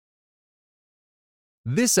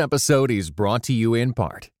This episode is brought to you in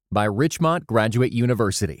part by Richmont Graduate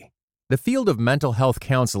University. The field of mental health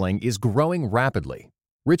counseling is growing rapidly.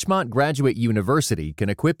 Richmont Graduate University can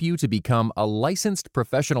equip you to become a licensed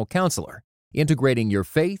professional counselor, integrating your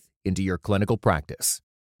faith into your clinical practice.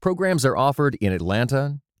 Programs are offered in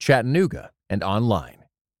Atlanta, Chattanooga, and online.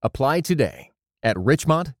 Apply today at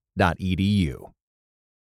richmont.edu.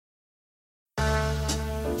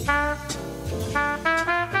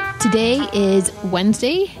 Today is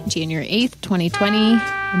Wednesday, January 8th, 2020,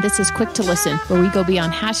 and this is Quick to Listen, where we go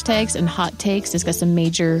beyond hashtags and hot takes, discuss a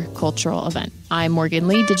major cultural event. I'm Morgan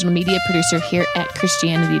Lee, digital media producer here at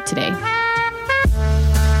Christianity Today.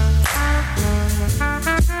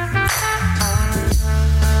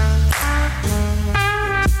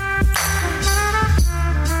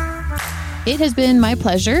 It has been my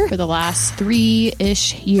pleasure for the last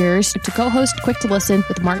 3-ish years to co-host Quick to Listen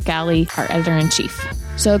with Mark Galli, our editor-in-chief.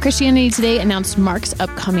 So Christianity Today announced Mark's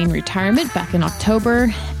upcoming retirement back in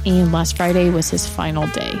October, and last Friday was his final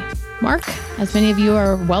day. Mark, as many of you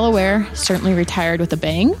are well aware, certainly retired with a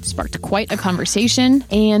bang, sparked quite a conversation,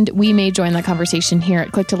 and we may join that conversation here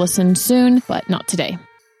at Quick to Listen soon, but not today.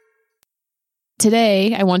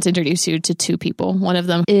 Today, I want to introduce you to two people. One of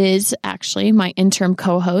them is actually my interim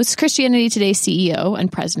co-host, Christianity Today CEO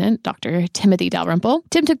and president, Dr. Timothy Dalrymple.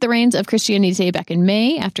 Tim took the reins of Christianity Today back in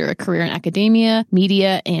May after a career in academia,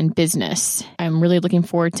 media, and business. I'm really looking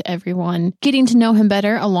forward to everyone getting to know him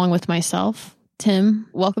better along with myself. Tim,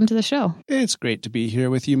 welcome to the show. It's great to be here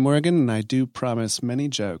with you, Morgan, and I do promise many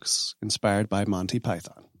jokes inspired by Monty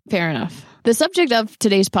Python. Fair enough. The subject of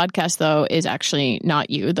today's podcast, though, is actually not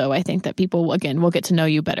you, though I think that people, again, will get to know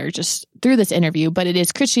you better just through this interview, but it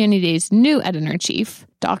is Christianity Today's new editor-in-chief,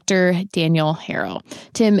 Dr. Daniel Harrell.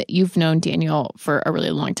 Tim, you've known Daniel for a really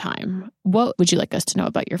long time. What would you like us to know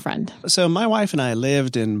about your friend? So my wife and I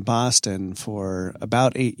lived in Boston for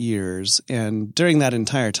about 8 years, and during that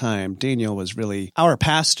entire time, Daniel was really our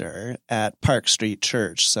pastor at Park Street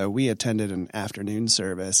Church. So we attended an afternoon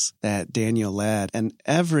service that Daniel led, and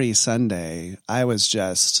every Sunday, I was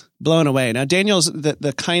just blown away. Now, Daniel's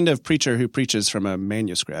the kind of preacher who preaches from a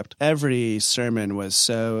manuscript. Every sermon was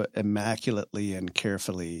so immaculately and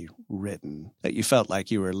carefully written that you felt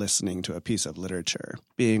like you were listening to a piece of literature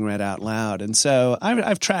being read out loud. And so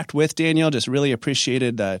I've tracked with Daniel, just really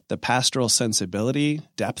appreciated the pastoral sensibility,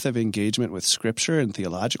 depth of engagement with scripture and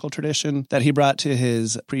theological tradition that he brought to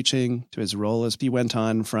his preaching, to his role as he went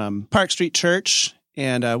on from Park Street Church.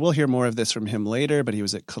 And we'll hear more of this from him later, but he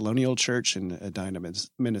was at Colonial Church in Edina,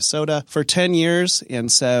 Minnesota for 10 years. And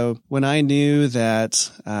so when I knew that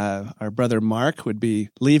our brother Mark would be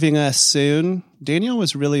leaving us soon, Daniel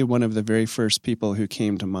was really one of the very first people who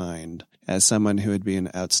came to mind as someone who would be an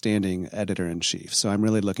outstanding editor-in-chief. So I'm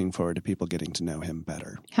really looking forward to people getting to know him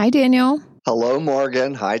better. Hi, Daniel. Hello,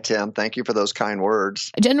 Morgan. Hi, Tim. Thank you for those kind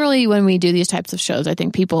words. Generally, when we do these types of shows, I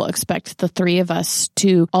think people expect the three of us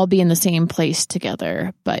to all be in the same place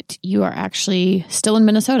together, but you are actually still in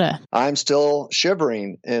Minnesota. I'm still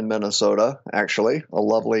shivering in Minnesota, actually. A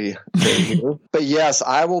lovely day here. But yes,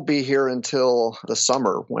 I will be here until the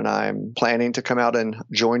summer when I'm planning to come out and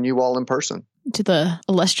join you all in person. To the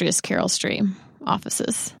illustrious Carol Stream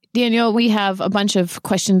offices. Daniel, we have a bunch of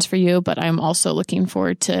questions for you, but I'm also looking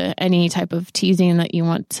forward to any type of teasing that you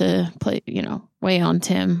want to play, weigh on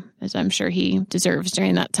Tim, as I'm sure he deserves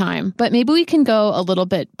during that time. But maybe we can go a little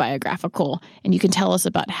bit biographical, and you can tell us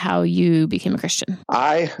about how you became a Christian.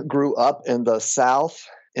 I grew up in the South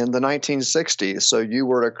in the 1960s, so you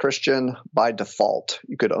were a Christian by default.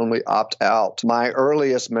 You could only opt out. My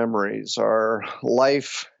earliest memories are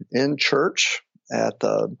life in church, at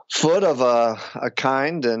the foot of a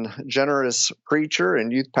kind and generous preacher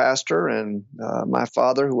and youth pastor, and my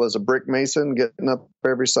father, who was a brick mason, getting up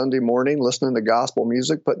every Sunday morning, listening to gospel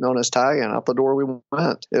music, putting on his tie, and out the door we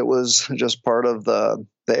went. It was just part of the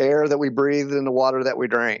air that we breathed and the water that we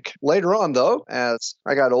drank. Later on, though, as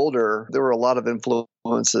I got older, there were a lot of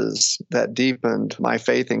influences that deepened my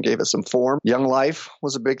faith and gave it some form. Young life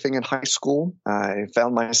was a big thing in high school. I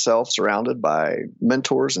found myself surrounded by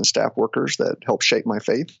mentors and staff workers that helped shape my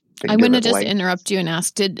faith. I'm going to just interrupt you and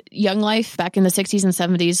ask, did Young Life back in the 60s and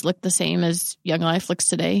 70s look the same as Young Life looks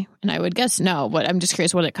today? And I would guess no, but I'm just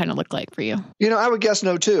curious what it kind of looked like for you. I would guess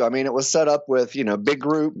no, too. I mean, it was set up with, big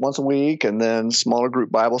group once a week and then smaller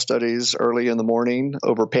group Bible studies early in the morning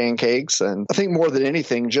over pancakes. And I think more than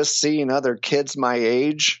anything, just seeing other kids my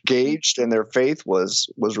age engaged in their faith was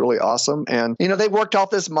really awesome. And, they worked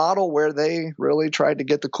out this model where they really tried to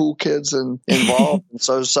get the cool kids involved. And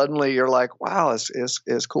so suddenly you're like, wow,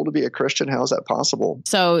 it's cool to to be a Christian? How is that possible?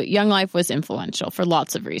 So Young Life was influential for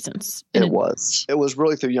lots of reasons. It was. It was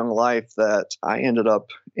really through Young Life that I ended up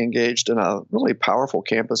engaged in a really powerful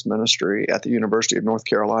campus ministry at the University of North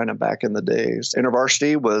Carolina back in the days.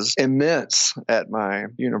 InterVarsity was immense at my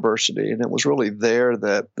university, and it was really there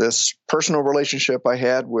that this personal relationship I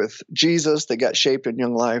had with Jesus that got shaped in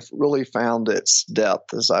Young Life really found its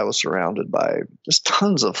depth as I was surrounded by just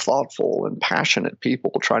tons of thoughtful and passionate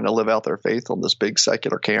people trying to live out their faith on this big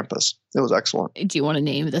secular campus. It was excellent. Do you want to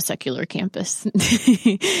name the secular campus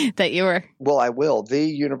that you were? Well, I will. The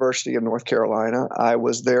University of North Carolina. I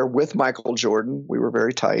was there with Michael Jordan. We were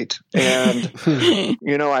very tight. And,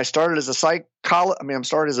 I started as a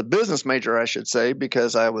started as a business major, I should say,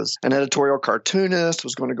 because I was an editorial cartoonist,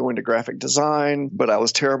 was going to go into graphic design, but I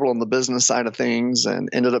was terrible on the business side of things and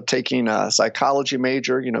ended up taking a psychology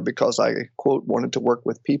major, because I, quote, wanted to work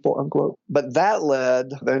with people, unquote. But that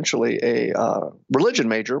led eventually a religion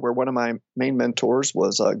major where one of my main mentors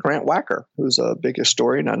was Grant Wacker, who's a big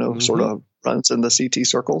historian. I know sort of runs in the CT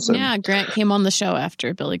circles. Yeah, Grant came on the show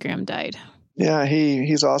after Billy Graham died. Yeah,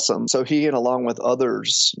 he's awesome. So he and along with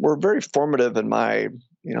others were very formative in my,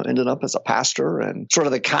 ended up as a pastor and sort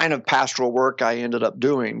of the kind of pastoral work I ended up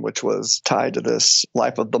doing, which was tied to this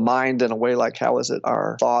life of the mind in a way like how is it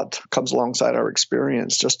our thought comes alongside our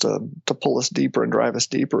experience just to pull us deeper and drive us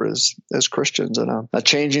deeper as Christians in a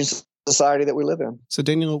changing society that we live in. So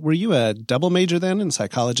Daniel, were you a double major then in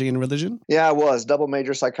psychology and religion? Yeah, I was. Double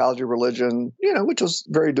major psychology, religion, which was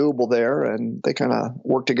very doable there. And they kind of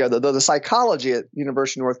worked together. Though the psychology at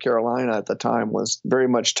University of North Carolina at the time was very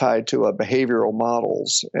much tied to behavioral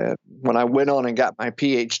models. And when I went on and got my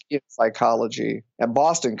PhD in psychology at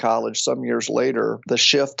Boston College some years later, the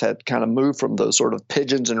shift had kind of moved from those sort of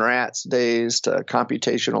pigeons and rats days to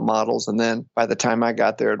computational models. And then by the time I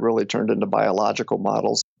got there, it really turned into biological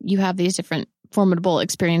models. You have these different formidable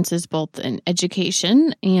experiences, both in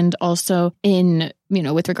education and also in,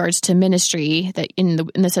 with regards to ministry, that in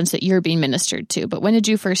the sense that you're being ministered to. But when did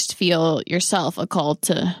you first feel yourself a call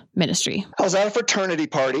to ministry? I was at a fraternity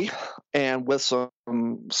party and with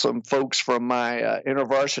some folks from my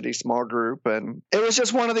InterVarsity small group. And it was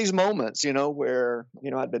just one of these moments, where,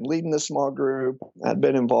 I'd been leading this small group. I'd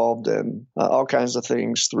been involved in all kinds of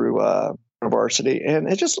things through InterVarsity.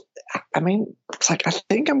 And it just, it's like, I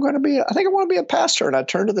think I want to be a pastor. And I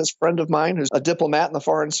turned to this friend of mine who's a diplomat in the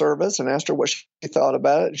Foreign Service and asked her what she thought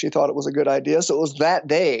about it. And she thought it was a good idea. So it was that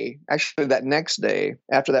day, actually that next day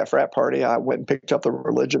after that frat party, I went and picked up the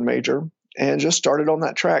religion major and just started on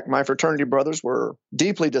that track. My fraternity brothers were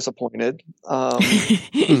deeply disappointed. I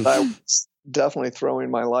was definitely throwing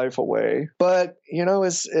my life away, but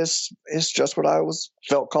it's just what I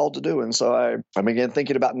felt called to do. And so I began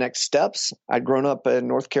thinking about next steps. I'd grown up in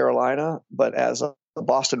North Carolina, but as a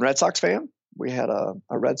Boston Red Sox fan, we had a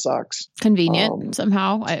Red Sox. Convenient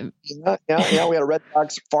somehow. Yeah. We had a Red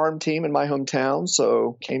Sox farm team in my hometown.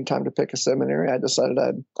 So came time to pick a seminary. I decided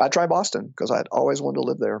I'd try Boston because I'd always wanted to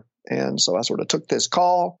live there. And so I sort of took this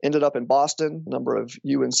call, ended up in Boston. A number of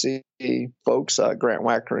UNC folks, Grant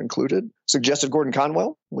Wacker included, suggested Gordon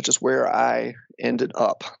Conwell, which is where I ended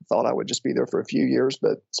up. Thought I would just be there for a few years,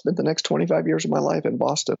 but spent the next 25 years of my life in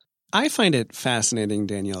Boston. I find it fascinating,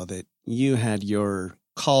 Daniel, that you had your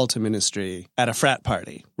call to ministry at a frat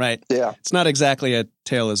party, right? Yeah. It's not exactly a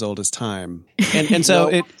tale as old as time. And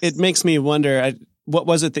so it makes me wonder, what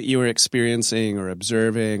was it that you were experiencing or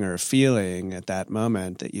observing or feeling at that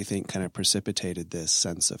moment that you think kind of precipitated this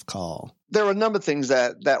sense of call? There were a number of things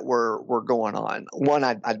that were going on. One,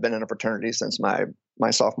 I'd been in a fraternity since my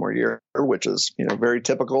sophomore year, which is, very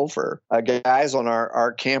typical for guys on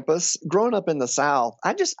our campus. Growing up in the South,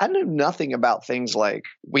 I knew nothing about things like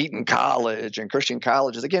Wheaton College and Christian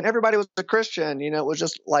colleges. Again, everybody was a Christian. It was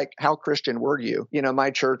just like, how Christian were you?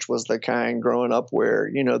 My church was the kind growing up where,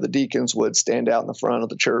 the deacons would stand out in the front of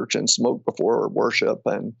the church and smoke before worship.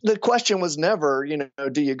 And the question was never,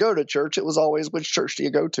 do you go to church? It was always, which church do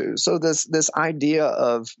you go to? So this idea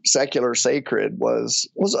of secular sacred was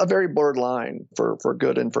a very blurred line for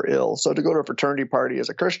good and for ill. So to go to a fraternity party as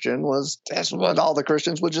a Christian that's what all the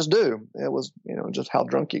Christians would just do. It was, just how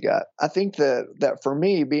drunk you got. I think that for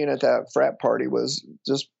me, being at that frat party was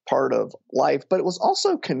just part of life, but it was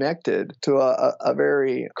also connected to a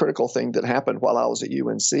very critical thing that happened while I was at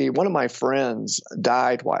UNC. One of my friends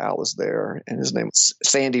died while I was there, and his name was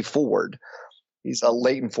Sandy Ford. He's a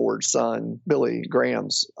Leighton Ford's son, Billy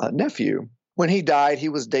Graham's nephew. When he died, he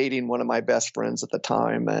was dating one of my best friends at the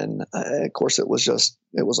time. And of course, it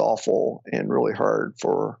was awful and really hard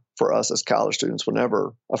for us as college students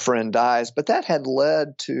whenever a friend dies. But that had led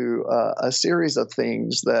to a series of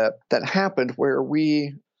things that happened where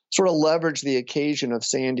we sort of leveraged the occasion of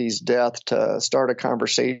Sandy's death to start a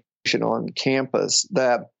conversation on campus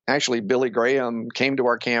that actually Billy Graham came to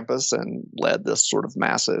our campus and led this sort of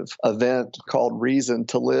massive event called Reason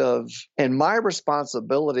to Live. And my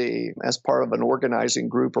responsibility as part of an organizing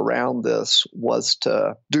group around this was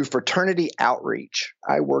to do fraternity outreach.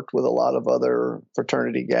 I worked with a lot of other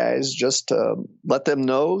fraternity guys just to let them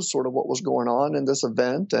know sort of what was going on in this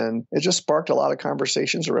event. And it just sparked a lot of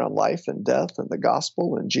conversations around life and death and the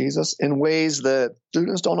gospel and Jesus in ways that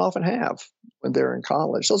students don't often have when they're in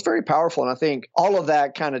college. So it's very powerful. And I think all of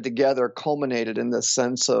that kind of together culminated in this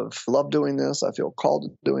sense of love doing this. I feel called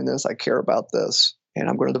to doing this. I care about this, and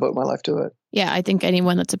I'm going to devote my life to it. Yeah, I think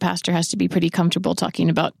anyone that's a pastor has to be pretty comfortable talking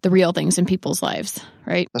about the real things in people's lives,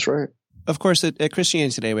 right? That's right. Of course, at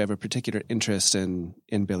Christianity Today, we have a particular interest in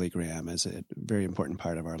Billy Graham as a very important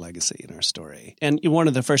part of our legacy and our story. And one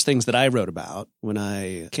of the first things that I wrote about when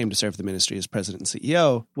I came to serve the ministry as president and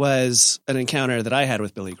CEO was an encounter that I had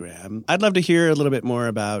with Billy Graham. I'd love to hear a little bit more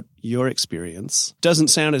about your experience. Doesn't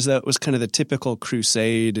sound as though it was kind of the typical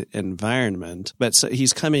crusade environment, but so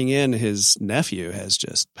he's coming in, his nephew has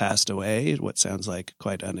just passed away, what sounds like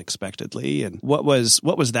quite unexpectedly. And what was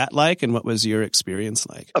that like, and what was your experience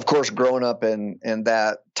like? Of course, growing up in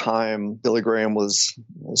that time, Billy Graham was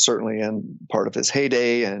certainly in part of his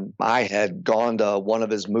heyday, and I had gone to one of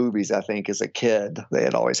his movies, I think, as a kid. They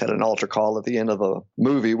had always had an altar call at the end of a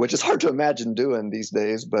movie, which is hard to imagine doing these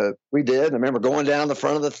days, but we did. I remember going down the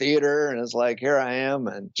front of the theater, and it's like, here I am,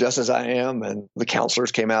 and just as I am, and the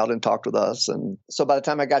counselors came out and talked with us. And so by the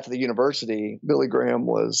time I got to the university, Billy Graham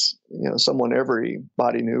was, someone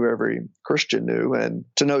everybody knew, every Christian knew. And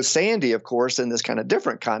to know Sandy, of course, in this kind of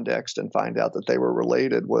different context and find out that they were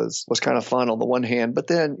related was kind of fun on the one hand, but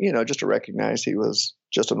then, just to recognize he was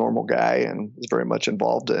just a normal guy and was very much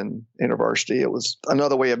involved in InterVarsity. It was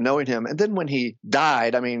another way of knowing him. And then when he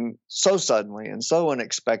died, so suddenly and so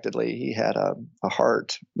unexpectedly, he had a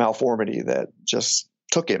heart malformity that just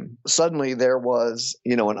took him. Suddenly there was,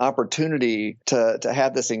 an opportunity to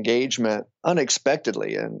have this engagement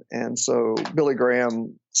unexpectedly. And so Billy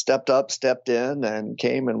Graham stepped in and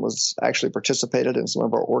came and was actually participated in some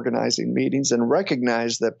of our organizing meetings and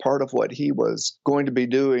recognized that part of what he was going to be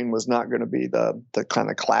doing was not going to be the kind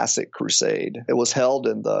of classic crusade. It was held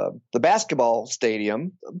in the basketball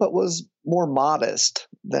stadium, but was more modest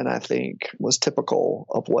than I think was typical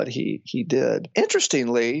of what he did.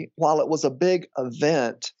 Interestingly, while it was a big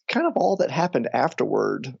event, kind of all that happened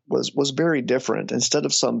afterward was very different. Instead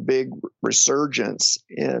of some big resurgence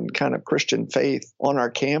in kind of Christian faith on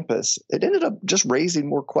our campus, it ended up just raising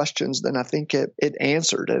more questions than I think it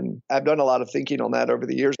answered. And I've done a lot of thinking on that over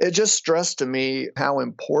the years. It just stressed to me how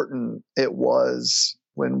important it was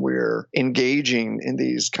when we're engaging in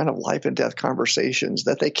these kind of life and death conversations,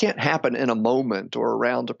 that they can't happen in a moment or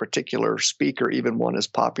around a particular speaker, even one as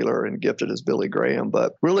popular and gifted as Billy Graham,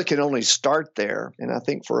 but really can only start there. And I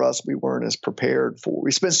think for us, we weren't as prepared for.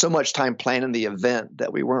 We spent so much time planning the event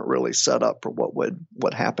that we weren't really set up for what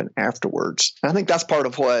would happen afterwards. And I think that's part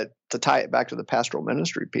of what, to tie it back to the pastoral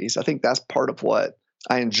ministry piece, I think that's part of what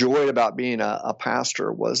I enjoyed about being a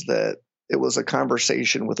pastor, was that it was a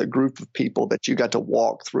conversation with a group of people that you got to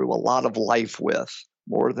walk through a lot of life with,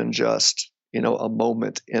 more than just, a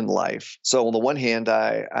moment in life. So on the one hand,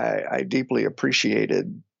 I deeply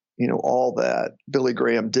appreciated, all that Billy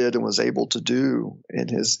Graham did and was able to do in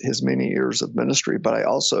his many years of ministry. But I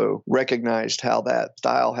also recognized how that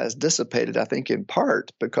style has dissipated, I think, in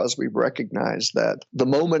part because we've recognized that the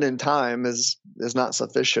moment in time is not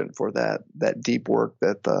sufficient for that deep work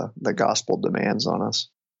that the gospel demands on us.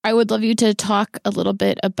 I would love you to talk a little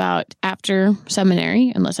bit about after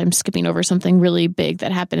seminary, unless I'm skipping over something really big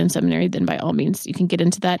that happened in seminary, then by all means you can get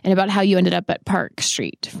into that, and about how you ended up at Park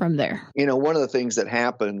Street from there. One of the things that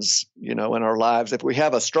happens, in our lives, if we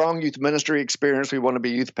have a strong youth ministry experience, we want to be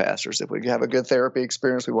youth pastors. If we have a good therapy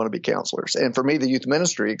experience, we want to be counselors. And for me, the youth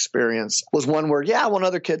ministry experience was one where, I want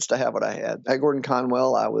other kids to have what I had. At Gordon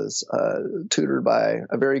Conwell, I was tutored by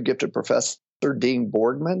a very gifted professor, Dean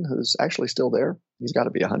Borgman, who's actually still there. He's got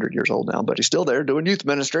to be 100 years old now, but he's still there doing youth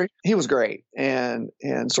ministry. He was great and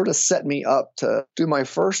sort of set me up to do my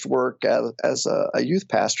first work as a youth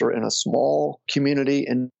pastor in a small community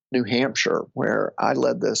in New Hampshire, where I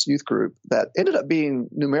led this youth group that ended up being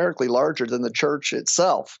numerically larger than the church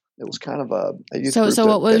itself. It was kind of a youth group. So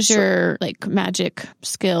what was your magic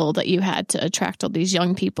skill that you had to attract all these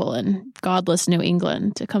young people in godless New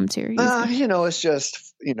England to come to your youth? It's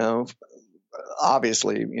just,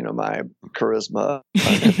 obviously, my charisma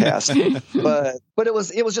capacity, but it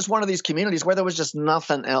was just one of these communities where there was just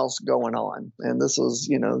nothing else going on. And this was,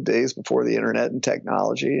 days before the internet and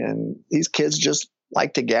technology. And these kids just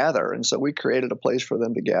like to gather. And so we created a place for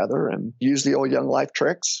them to gather and use the old Young Life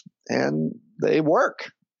tricks, and they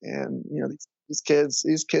work. And, these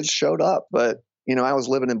kids showed up, but I was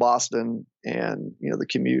living in Boston, and, the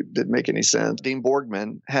commute didn't make any sense. Dean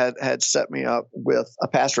Borgman had set me up with a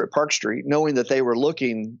pastor at Park Street, knowing that they were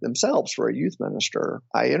looking themselves for a youth minister.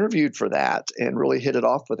 I interviewed for that and really hit it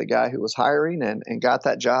off with a guy who was hiring and got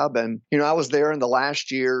that job. And, I was there in the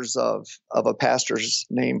last years of a pastor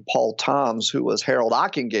named Paul Toms, who was Harold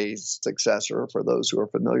Ockingay's successor, for those who are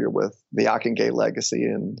familiar with the Ockingay legacy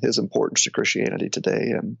and his importance to Christianity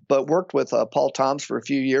today. But worked with Paul Toms for a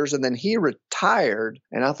few years, and then he retired,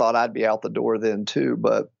 and I thought I'd be out the door then too.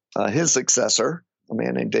 But his successor, a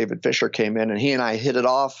man named David Fisher, came in, and he and I hit it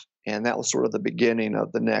off. And that was sort of the beginning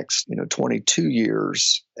of the next, 22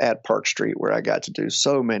 years at Park Street, where I got to do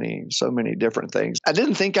so many different things. I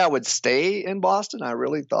didn't think I would stay in Boston. I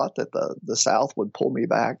really thought that the South would pull me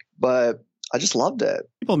back, but I just loved it.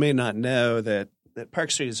 People may not know that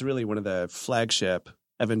Park Street is really one of the flagship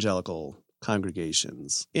evangelical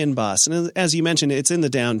congregations in Boston. And as you mentioned, it's in the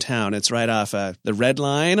downtown. It's right off the Red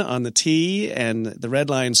Line on the T, and the Red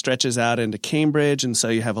Line stretches out into Cambridge. And so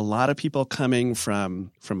you have a lot of people coming from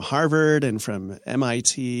Harvard and from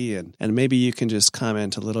MIT. And maybe you can just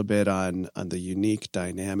comment a little bit on the unique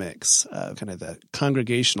dynamics of kind of the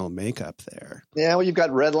congregational makeup there. Yeah, well, you've got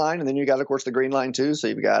Red Line, and then you got, of course, the Green Line too. So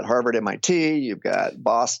you've got Harvard, MIT, you've got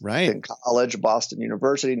Boston College, Boston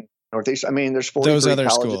University, Northeast. I mean, there's 43 those other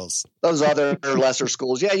colleges. Schools. Those other lesser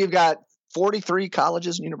schools. Yeah, you've got 43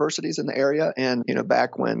 colleges and universities in the area. And,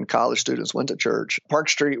 back when college students went to church, Park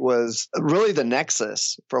Street was really the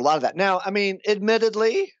nexus for a lot of that. Now, I mean,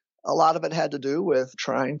 admittedly, a lot of it had to do with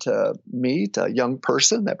trying to meet a young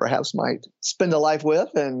person that perhaps might spend a life with.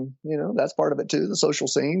 And, that's part of it too, the social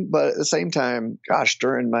scene. But at the same time, gosh,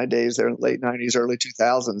 during my days there in the late 90s, early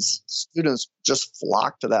 2000s, students just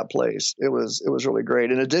flocked to that place. It was really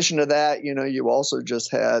great. In addition to that, you also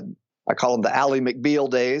just had, I call them the Ally McBeal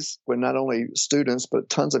days, when not only students, but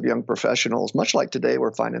tons of young professionals, much like today,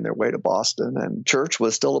 were finding their way to Boston. And church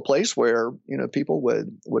was still a place where, people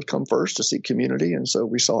would come first to seek community. And so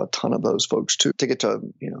we saw a ton of those folks too, to get to,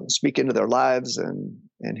 speak into their lives and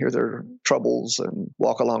hear their troubles and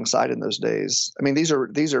walk alongside in those days. I mean, these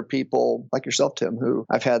are people like yourself, Tim, who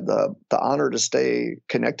I've had the honor to stay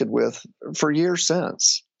connected with for years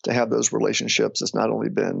since. To have those relationships has not only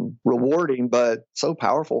been rewarding, but so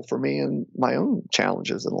powerful for me in my own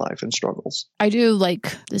challenges in life and struggles. I do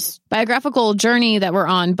like this biographical journey that we're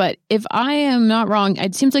on, but if I am not wrong,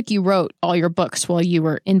 it seems like you wrote all your books while you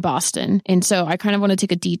were in Boston. And so I kind of want to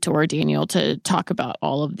take a detour, Daniel, to talk about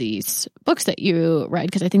all of these books that you read,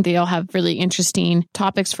 because I think they all have really interesting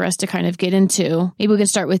topics for us to kind of get into. Maybe we can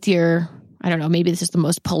start with I don't know, maybe this is the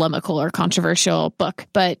most polemical or controversial book,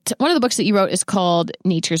 but one of the books that you wrote is called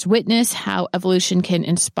Nature's Witness, How Evolution Can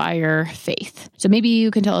Inspire Faith. So maybe you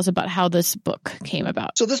can tell us about how this book came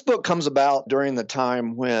about. So this book comes about during the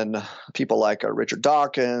time when people like Richard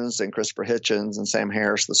Dawkins and Christopher Hitchens and Sam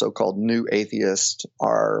Harris, the so-called new atheists,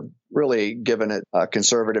 are really given it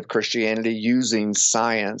conservative Christianity, using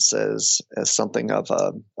science as something of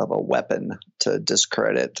a weapon to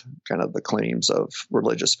discredit kind of the claims of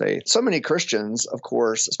religious faith. So many Christians, of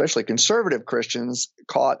course, especially conservative Christians,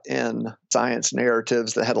 caught in science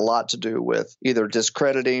narratives that had a lot to do with either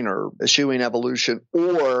discrediting or eschewing evolution,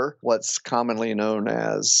 or what's commonly known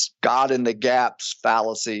as God in the gaps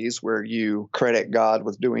fallacies, where you credit God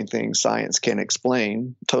with doing things science can't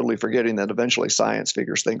explain, totally forgetting that eventually science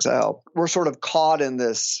figures things out. We're sort of caught in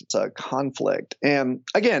this conflict. And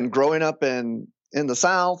again, growing up in the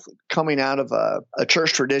South, coming out of a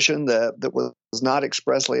church tradition that was not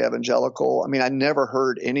expressly evangelical. I mean, I never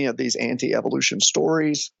heard any of these anti-evolution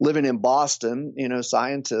stories. Living in Boston,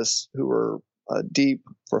 scientists who were deep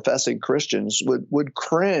professing Christians would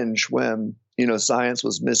cringe when science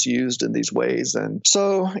was misused in these ways. And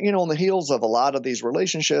so, on the heels of a lot of these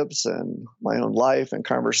relationships and my own life and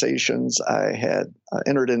conversations, I had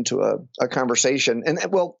entered into a conversation. And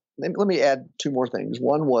well, let me add two more things.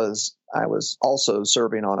 One was I was also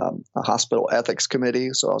serving on a hospital ethics committee,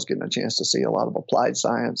 so I was getting a chance to see a lot of applied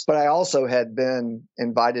science. But I also had been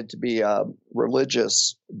invited to be a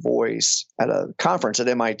religious voice at a conference at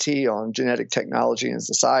MIT on genetic technology and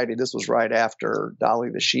society. This was right after Dolly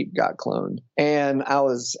the sheep got cloned. And I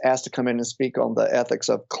was asked to come in and speak on the ethics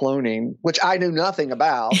of cloning, which I knew nothing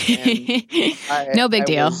about. And no big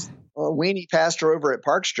deal. A weenie pastor over at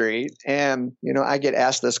Park Street. And, I get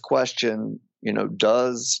asked this question,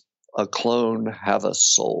 does a clone have a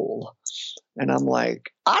soul? And I'm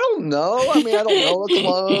like, I don't know. I mean, I don't know a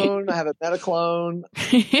clone. I haven't met a clone.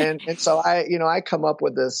 And so I come up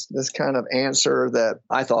with this kind of answer that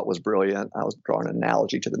I thought was brilliant. I was drawing an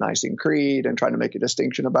analogy to the Nicene Creed and trying to make a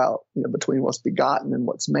distinction about, between what's begotten and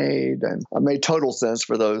what's made. And it made total sense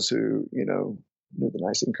for those who, knew the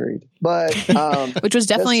Nicene Creed, but which was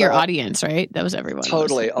definitely your audience, right? That was everyone.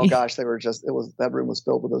 Totally. Oh gosh, that room was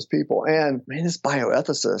filled with those people. And man, this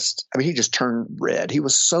bioethicist, he just turned red. He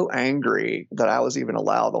was so angry that I was even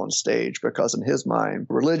allowed on stage because in his mind,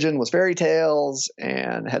 religion was fairy tales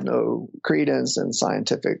and had no credence in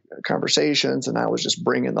scientific conversations. And I was just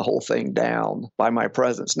bringing the whole thing down by my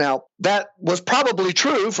presence. Now, that was probably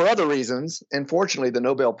true for other reasons. And fortunately, the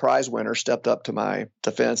Nobel Prize winner stepped up to my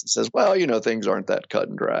defense and says, well, things aren't that cut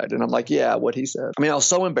and dried. And I'm like, yeah, what he said. I was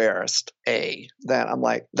so embarrassed, that I'm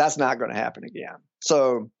like, that's not going to happen again.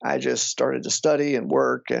 So I just started to study and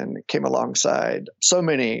work and came alongside so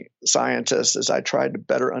many scientists as I tried to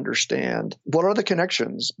better understand what are the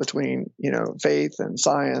connections between, faith and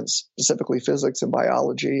science, specifically physics and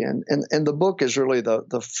biology. And the book is really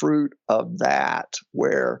the fruit of that,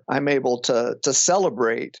 where I'm able to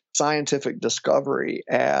celebrate scientific discovery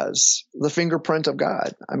as the fingerprint of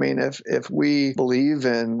God. If we believe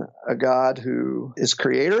in a God who is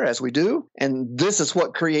creator, as we do, and this is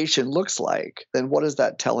what creation looks like, then what is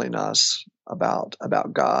that telling us about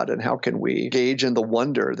God, and how can we engage in the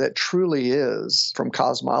wonder that truly is, from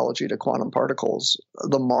cosmology to quantum particles,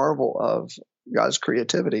 the marvel of God's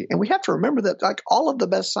creativity? And we have to remember that all of the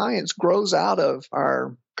best science grows out of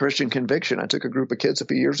our Christian conviction. I took a group of kids a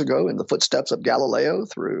few years ago in the footsteps of Galileo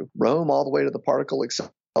through Rome all the way to the particle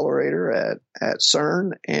accelerator at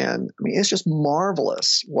CERN. And it's just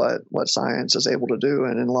marvelous what science is able to do.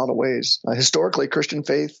 And in a lot of ways, historically, Christian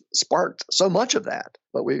faith sparked so much of that.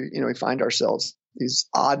 But we find ourselves these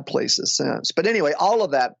odd places since. But anyway, all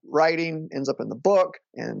of that writing ends up in the book.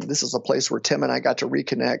 And this is a place where Tim and I got to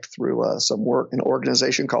reconnect through some work in an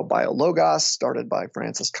organization called BioLogos, started by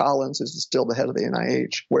Francis Collins, who's still the head of the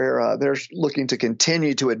NIH, where they're looking to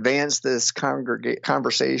continue to advance this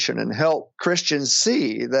conversation and help Christians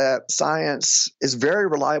see that science is very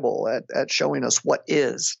reliable at showing us what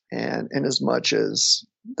is. And in as much as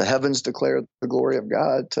the heavens declare the glory of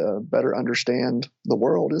God, to better understand the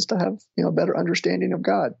world is to have, a better understanding of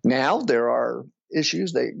God. Now, there are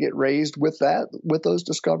issues that get raised with those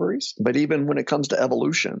discoveries. But even when it comes to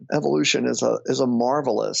evolution is a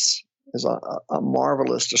marvelous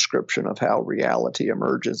description of how reality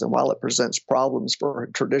emerges. And while it presents problems for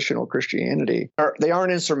traditional Christianity, they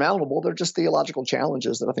aren't insurmountable. They're just theological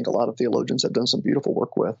challenges that I think a lot of theologians have done some beautiful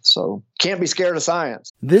work with. So can't be scared of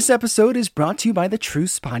science. This episode is brought to you by the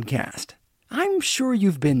Truce Podcast. I'm sure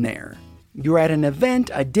you've been there. You're at an event,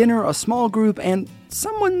 a dinner, a small group, and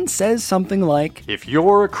someone says something like, "If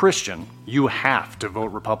you're a Christian, you have to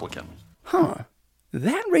vote Republican."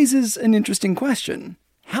 That raises an interesting question.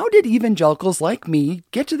 How did evangelicals like me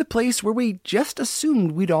get to the place where we just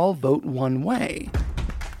assumed we'd all vote one way?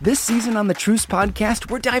 This season on the Truce Podcast,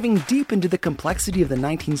 we're diving deep into the complexity of the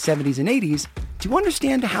 1970s and 80s to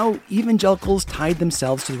understand how evangelicals tied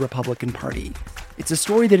themselves to the Republican Party. It's a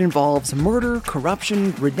story that involves murder,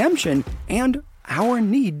 corruption, redemption, and our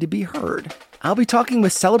need to be heard. I'll be talking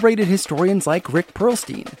with celebrated historians like Rick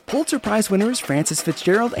Perlstein, Pulitzer Prize winners Francis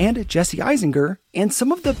Fitzgerald and Jesse Eisinger, and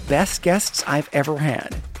some of the best guests I've ever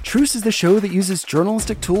had. Truce is the show that uses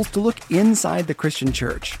journalistic tools to look inside the Christian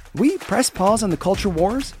church. We press pause on the culture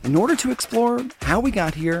wars in order to explore how we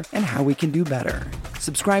got here and how we can do better.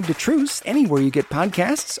 Subscribe to Truce anywhere you get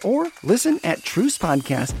podcasts or listen at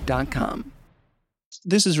trucepodcast.com.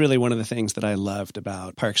 This is really one of the things that I loved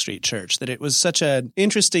about Park Street Church, that it was such an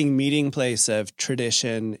interesting meeting place of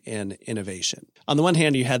tradition and innovation. On the one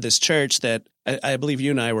hand, you had this church that I believe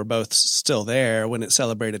you and I were both still there when it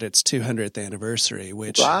celebrated its 200th anniversary,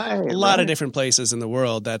 which a lot of different places in the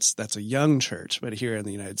world, that's a young church. But here in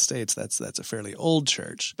the United States, that's a fairly old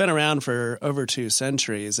church. Been around for over 2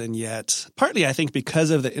 centuries. And yet, partly I think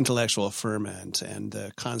because of the intellectual ferment and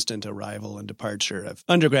the constant arrival and departure of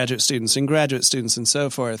undergraduate students and graduate students and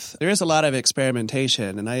so forth, there is a lot of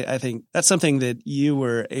experimentation. And I think that's something that you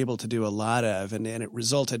were able to do a lot of. And it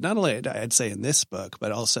resulted not only, I'd say, in this book,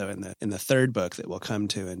 but also in the third book that we'll come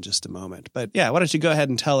to in just a moment. But yeah, why don't you go ahead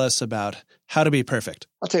and tell us about How to Be Perfect?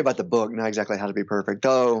 I'll tell you about the book, not exactly How to Be Perfect,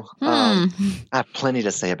 though. I have plenty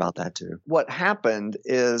to say about that, too. What happened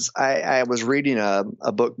is I was reading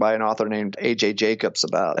a book by an author named A.J. Jacobs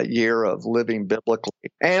about a year of living biblically.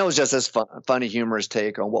 And it was just this funny, humorous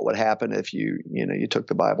take on what would happen if you took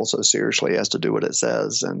the Bible so seriously as to do what it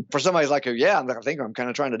says. And for somebody like, I think I'm kind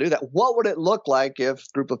of trying to do that. What would it look like if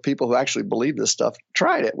a group of people who actually believe this stuff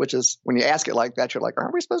tried it? Which is, when you ask ask it like that, you're like,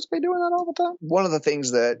 aren't we supposed to be doing that all the time? One of the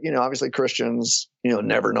things that, obviously Christians,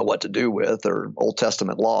 never know what to do with are Old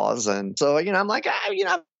Testament laws. And so, I'm like,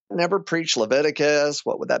 I've never preached Leviticus.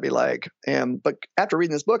 What would that be like? But after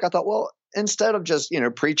reading this book, I thought, well, instead of just,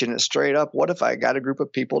 preaching it straight up, what if I got a group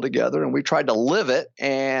of people together and we tried to live it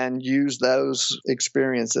and use those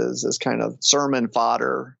experiences as kind of sermon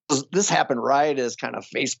fodder? This happened right as kind of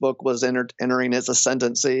Facebook was entering its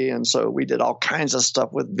ascendancy. And so we did all kinds of stuff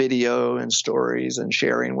with video and stories and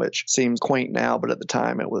sharing, which seems quaint now, but at the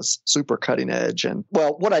time it was super cutting edge. And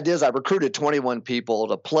well, what I did is I recruited 21 people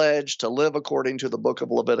to pledge to live according to the book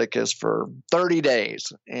of Leviticus for 30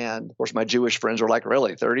 days. And of course, my Jewish friends were like,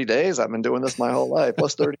 really, 30 days? I've been doing this my whole life.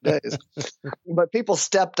 What's 30 days? But people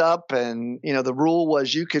stepped up and, the rule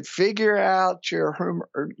was you could figure out your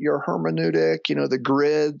hermeneutic, the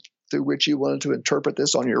grid through which you wanted to interpret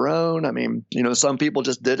this on your own. I mean, some people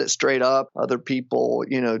just did it straight up. Other people,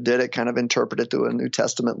 did it kind of interpreted through a New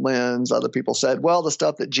Testament lens. Other people said, well, the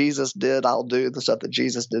stuff that Jesus did, I'll do. The stuff that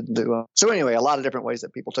Jesus didn't do. So anyway, a lot of different ways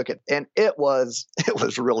that people took it. And it was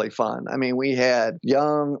really fun. I mean, we had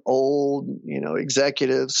young, old,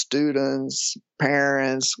 executives, students,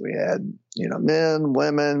 parents. We had, men,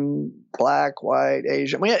 women, black, white,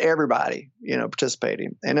 Asian. We had everybody,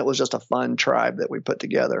 participating. And it was just a fun tribe that we put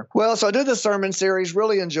together. Well, so I did this sermon series,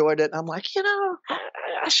 really enjoyed it. I'm like,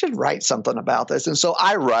 I should write something about this. And so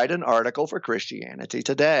I write an article for Christianity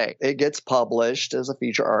Today. It gets published as a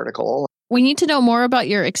feature article. We need to know more about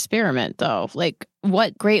your experiment, though. Like,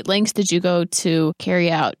 what great lengths did you go to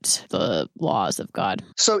carry out the laws of God?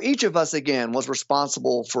 So each of us, again, was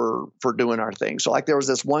responsible for doing our thing. So like there was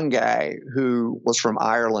this one guy who was from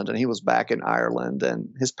Ireland, and he was back in Ireland, and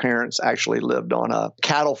his parents actually lived on a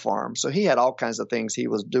cattle farm. So he had all kinds of things he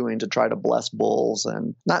was doing to try to bless bulls,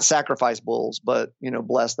 and not sacrifice bulls, but,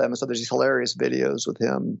 bless them. And so there's these hilarious videos with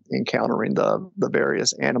him encountering the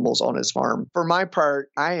various animals on his farm. For my part,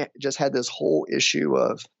 I just had this whole issue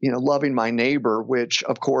of, loving my neighbor, which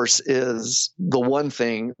of course is the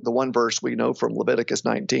one verse we know from Leviticus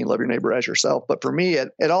 19, love your neighbor as yourself. But for me,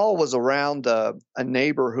 it all was around a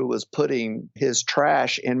neighbor who was putting his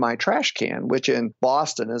trash in my trash can, which in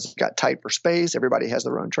Boston has got tight for space. Everybody has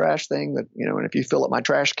their own trash thing that, and if you fill up my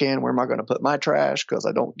trash can, where am I going to put my trash? Because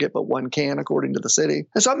I don't get but one can according to the city.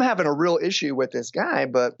 And so I'm having a real issue with this guy,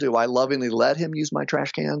 but do I lovingly let him use my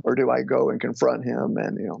trash can, or do I go and confront him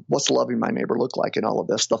and, what's loving my neighbor look like in all of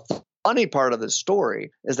this? The funny part of this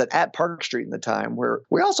story is that at Park Street in the time, where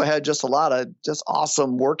we also had just a lot of just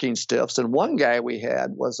awesome working stiffs. And one guy we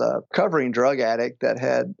had was a recovering drug addict that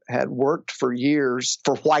had worked for years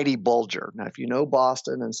for Whitey Bulger. Now, if you know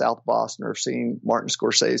Boston and South Boston, or have seen Martin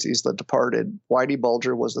Scorsese's The Departed, Whitey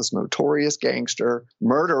Bulger was this notorious gangster,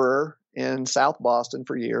 murderer in South Boston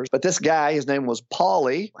for years. But this guy, his name was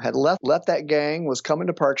Paulie, had left that gang, was coming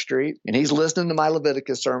to Park Street, and he's listening to my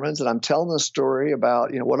Leviticus sermons, and I'm telling this story about,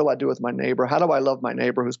 what do I do with my neighbor? How do I love my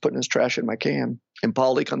neighbor who's putting his trash in my can? And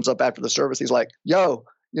Paulie comes up after the service. He's like, yo,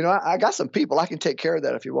 I got some people. I can take care of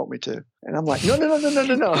that if you want me to. And I'm like, no.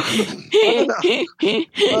 No.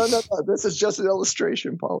 This is just an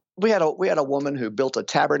illustration, Paul. We had a woman who built a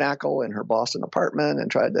tabernacle in her Boston apartment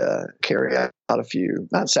and tried to carry out a few,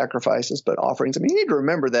 not sacrifices, but offerings. I mean, you need to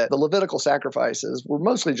remember that the Levitical sacrifices were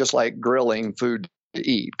mostly just like grilling food to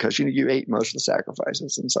eat, because you ate most of the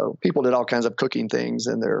sacrifices. And so people did all kinds of cooking things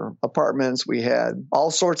in their apartments. We had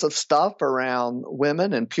all sorts of stuff around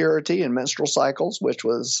women and purity and menstrual cycles, which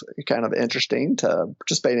was kind of interesting to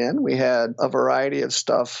participate in. We had a variety of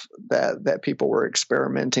stuff that people were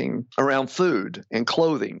experimenting around food and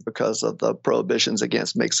clothing because of the prohibitions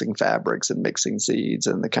against mixing fabrics and mixing seeds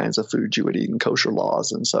and the kinds of food you would eat in kosher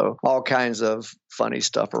laws. And so all kinds of funny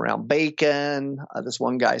stuff around bacon. This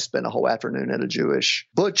one guy spent a whole afternoon at a Jewish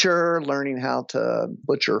butcher learning how to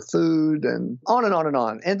butcher food, and on and on and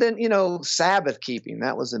on. And then, Sabbath keeping,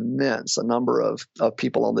 that was immense. A number of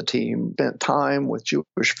people on the team spent time with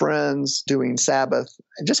Jewish friends doing Sabbath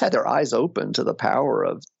and just had their eyes open to the power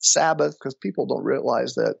of Sabbath, because people don't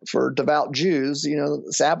realize that for devout Jews,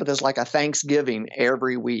 Sabbath is like a Thanksgiving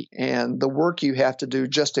every week. And the work you have to do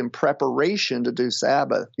just in preparation to do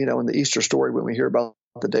Sabbath, in the Easter story, when we hear about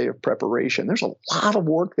the day of preparation, there's a lot of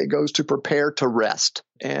work that goes to prepare to rest.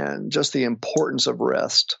 And just the importance of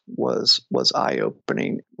rest was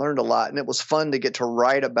eye-opening. Learned a lot, and it was fun to get to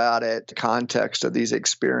write about it, the context of these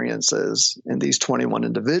experiences and these 21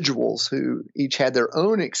 individuals who each had their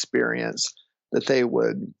own experience that they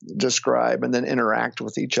would describe and then interact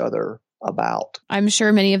with each other about. I'm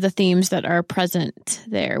sure many of the themes that are present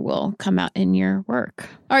there will come out in your work.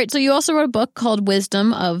 All right, so you also wrote a book called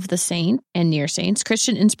Wisdom of the Saint and Near Saints,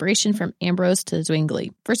 Christian Inspiration from Ambrose to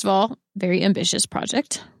Zwingli. First of all, very ambitious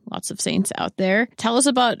project. Lots of saints out there. Tell us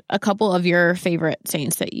about a couple of your favorite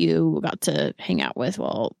saints that you got to hang out with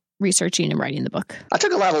while researching and writing the book. I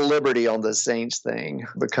took a lot of liberty on the saints thing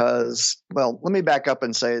because, well, let me back up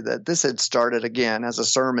and say that this had started again as a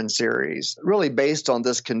sermon series, really based on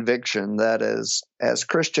this conviction that as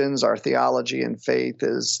Christians, our theology and faith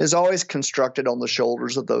is always constructed on the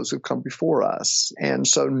shoulders of those who come before us. And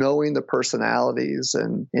so knowing the personalities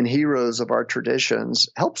and heroes of our traditions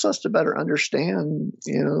helps us to better understand,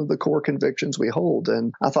 the core convictions we hold.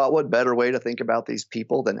 And I thought, what better way to think about these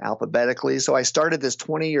people than alphabetically? So I started this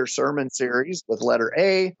 20-year sermon series with letter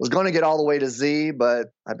A. Was going to get all the way to Z,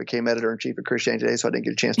 but I became editor-in-chief of Christianity Today, so I didn't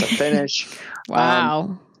get a chance to finish.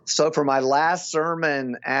 Wow. So for my last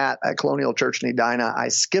sermon at Colonial Church in Edina, I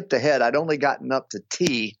skipped ahead. I'd only gotten up to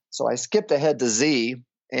T, so I skipped ahead to Z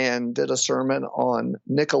and did a sermon on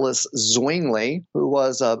Nicholas Zwingli, who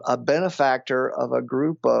was a benefactor of a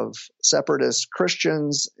group of separatist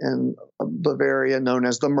Christians in Bavaria known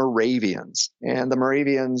as the Moravians. And the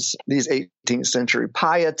Moravians, these 18th century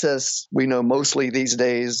pietists, we know mostly these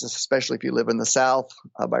days, especially if you live in the South,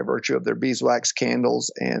 by virtue of their beeswax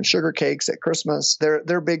candles and sugar cakes at Christmas.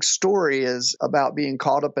 Their big story is about being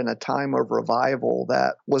caught up in a time of revival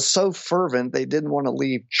that was so fervent they didn't want to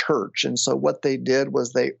leave church. And so what they did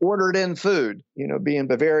was they ordered in food. Being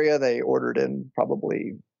Bavaria, they ordered in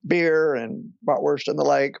probably beer and bratwurst and the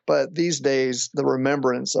like. But these days, the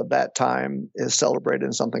remembrance of that time is celebrated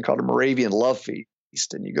in something called a Moravian love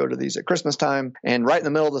feast. And you go to these at Christmas time, and right in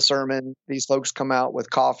the middle of the sermon, these folks come out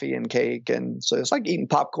with coffee and cake. And so it's like eating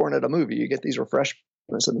popcorn at a movie. You get these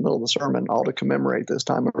refreshments in the middle of the sermon, all to commemorate this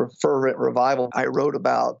time of fervent revival. I wrote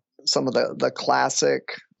about some of the classic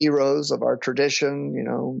heroes of our tradition,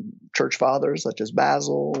 church fathers such as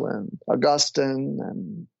Basil and Augustine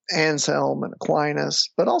and Anselm and Aquinas,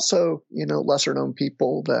 but also, lesser known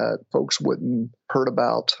people that folks wouldn't heard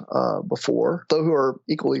about before, though who are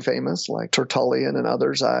equally famous, like Tertullian and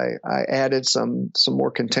others. I added some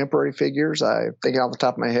more contemporary figures. I think off the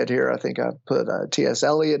top of my head here, I think I put T.S.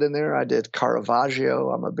 Eliot in there. I did Caravaggio.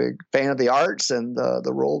 I'm a big fan of the arts and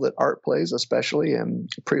the role that art plays, especially in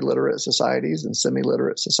pre-literate societies and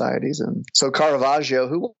semi-literate societies. And so Caravaggio,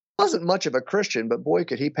 who wasn't much of a Christian, but boy,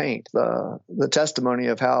 could he paint the testimony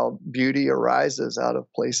of how beauty arises out of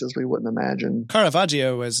places we wouldn't imagine.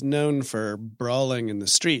 Caravaggio was known for brawling in the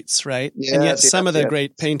streets, right? Yes, and yet some of the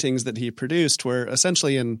great paintings that he produced were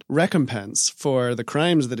essentially in recompense for the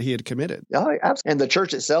crimes that he had committed. Yeah, absolutely. And the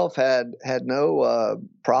church itself had no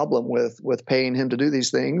problem with paying him to do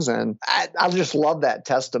these things. And I just love that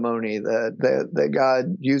testimony that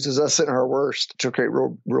God uses us in our worst to create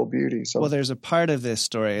real beauty. So, well, there's a part of this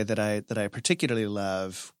story that I particularly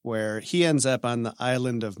love where he ends up on the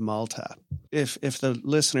island of Malta. If the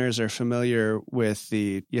listeners are familiar with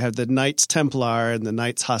you have the Knights Templar and the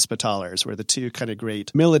Knights Hospitallers, were the two kind of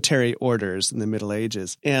great military orders in the Middle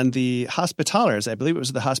Ages. And the Hospitallers, I believe it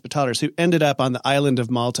was the Hospitallers, who ended up on the island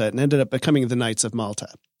of Malta and ended up becoming the Knights of Malta.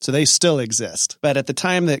 So they still exist. But at the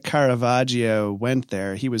time that Caravaggio went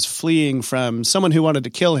there, he was fleeing from someone who wanted to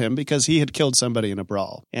kill him because he had killed somebody in a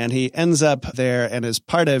brawl. And he ends up there, and as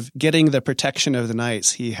part of getting the protection of the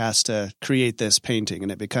knights, he has to create this painting,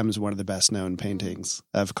 and it becomes one of the best-known paintings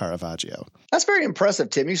of Caravaggio. That's very impressive,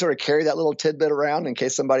 Tim. You sort of carry that little tidbit around in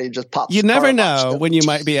case somebody just pops. You never know when you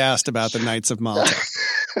might be asked about the Knights of Malta.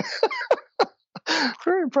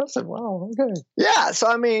 Very impressive. Wow. Okay. Yeah. So,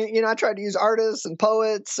 I tried to use artists and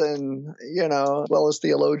poets and, as well as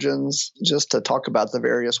theologians just to talk about the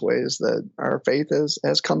various ways that our faith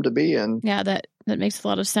has come to be. And yeah, that makes a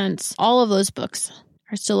lot of sense. All of those books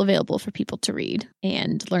are still available for people to read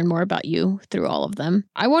and learn more about you through all of them.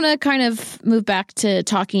 I want to kind of move back to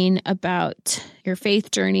talking about your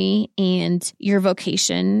faith journey and your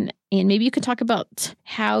vocation. And maybe you could talk about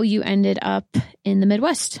how you ended up in the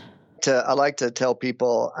Midwest. I like to tell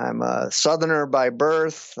people I'm a Southerner by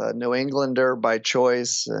birth, a New Englander by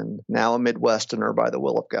choice, and now a Midwesterner by the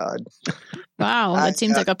will of God. Wow, that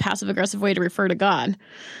seems like a passive-aggressive way to refer to God.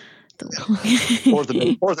 or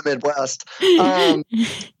the Midwest. No,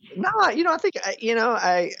 I think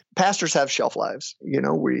pastors have shelf lives.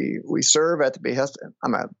 We serve at the behest.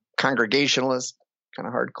 I'm a Congregationalist, kind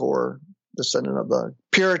of hardcore descendant of the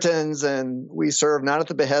Puritans, and we serve not at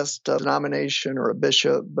the behest of a denomination or a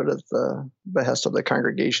bishop, but at the behest of the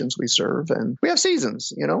congregations we serve. And we have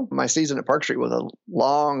seasons, My season at Park Street was a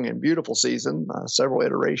long and beautiful season, several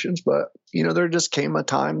iterations, but, there just came a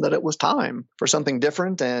time that it was time for something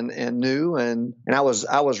different and new, and I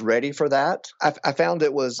was ready for that. I found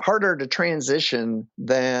it was harder to transition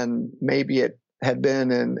than maybe it had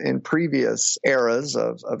been in previous eras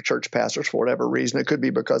of church pastors for whatever reason. It could be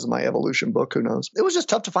because of my evolution book, who knows. It was just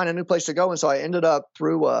tough to find a new place to go. And so I ended up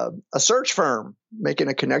through a search firm making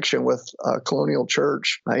a connection with Colonial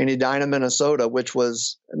Church in Edina, Minnesota, which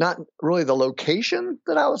was not really the location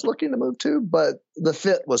that I was looking to move to, but the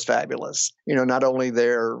fit was fabulous. Not only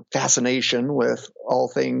their fascination with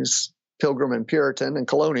all things Pilgrim and Puritan and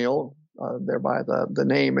colonial, thereby the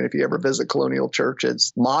name. And if you ever visit Colonial Church,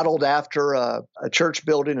 it's modeled after a church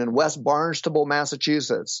building in West Barnstable,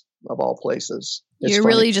 Massachusetts, of all places. You're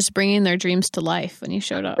really just bringing their dreams to life when you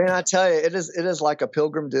showed up. And I tell you, it is like a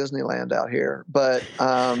Pilgrim Disneyland out here. But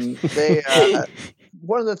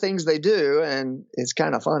one of the things they do, and it's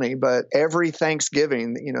kind of funny, but every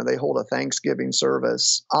Thanksgiving, they hold a Thanksgiving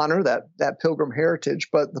service, honor that Pilgrim heritage.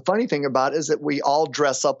 But the funny thing about it is that we all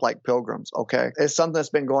dress up like pilgrims, okay? It's something that's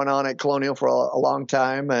been going on at Colonial for a long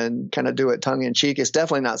time, and kind of do it tongue in cheek. It's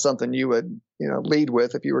definitely not something you would, lead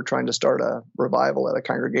with if you were trying to start a revival at a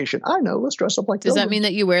congregation. I know, let's dress up like pilgrims. Does that mean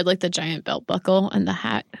that you wear like the giant belt buckle and the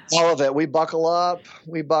hat? All of it. We buckle up.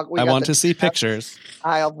 I want to see pictures.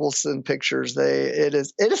 I will send pictures. It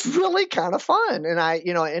is really kind of fun. And I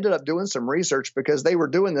ended up doing some research because they were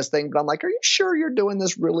doing this thing, but I'm like, are you sure you're doing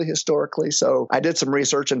this really historically? So I did some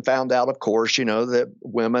research and found out, of course, that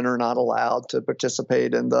women are not allowed to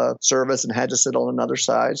participate in the service and had to sit on another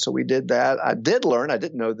side. So we did that. I did learn, I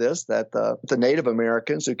didn't know this, that the Native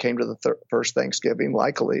Americans who came to the first Thanksgiving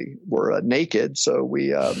likely were naked. So we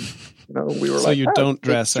were so you don't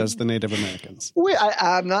dress as the Native Americans.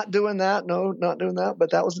 I'm not doing that. No, not doing that.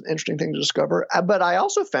 But that was an interesting thing to discover. But I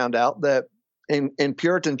also found out that in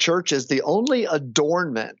Puritan churches, the only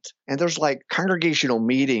adornment, and there's like congregational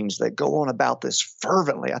meetings that go on about this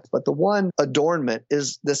fervently, but the one adornment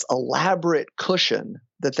is this elaborate cushion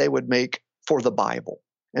that they would make for the Bible.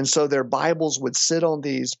 And so their Bibles would sit on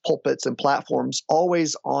these pulpits and platforms,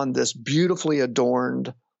 always on this beautifully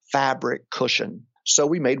adorned fabric cushion. So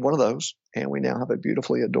we made one of those, and we now have a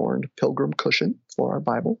beautifully adorned pilgrim cushion for our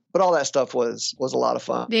Bible. But all that stuff was a lot of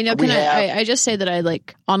fun. Daniel, I just say that I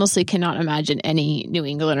honestly cannot imagine any New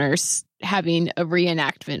Englanders having a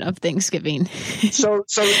reenactment of Thanksgiving. So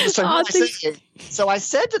I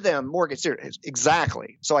said to them, Morgan, seriously,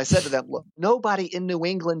 exactly. So I said to them, look, nobody in New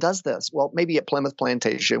England does this. Well, maybe at Plymouth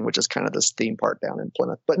Plantation, which is kind of this theme park down in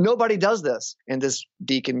Plymouth, but nobody does this. And this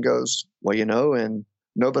deacon goes, well, in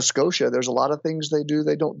Nova Scotia, there's a lot of things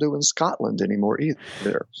they don't do in Scotland anymore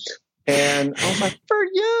either. And I was like, for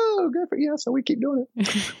you, good for you. So we keep doing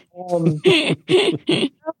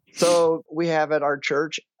it. So we have at our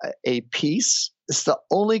church a piece. It's the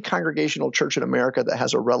only congregational church in America that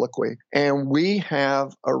has a reliquary. And we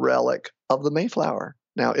have a relic of the Mayflower.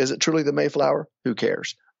 Now, is it truly the Mayflower? Who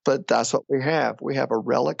cares? But that's what we have. We have a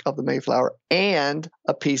relic of the Mayflower and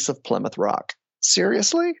a piece of Plymouth Rock.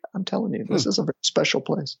 Seriously? I'm telling you, this is a very special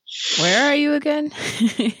place. Where are you again?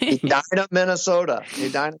 Edina, Minnesota.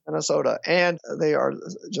 And they are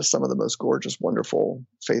just some of the most gorgeous, wonderful,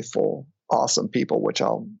 faithful, awesome people, which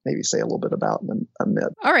I'll maybe say a little bit about in a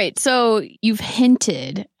minute. All right. So you've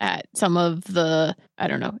hinted at some of the,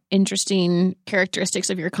 interesting characteristics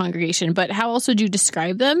of your congregation, but how else would you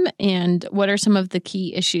describe them? And what are some of the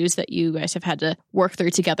key issues that you guys have had to work through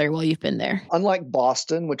together while you've been there? Unlike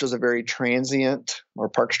Boston, which was a very transient, or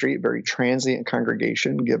Park Street, very transient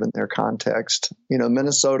congregation, given their context,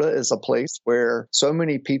 Minnesota is a place where so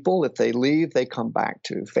many people, if they leave, they come back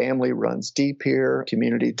to. Family runs deep here.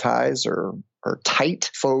 Community ties are tight.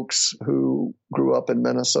 Folks who grew up in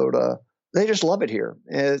Minnesota, they just love it here.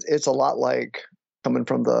 It's a lot like coming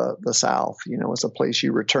from the South. It's a place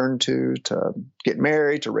you return to get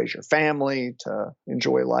married, to raise your family, to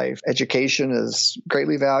enjoy life. Education is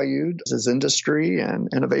greatly valued, as is industry and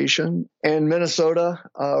innovation. And Minnesota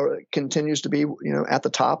continues to be, at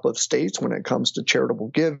the top of states when it comes to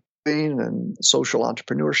charitable giving and social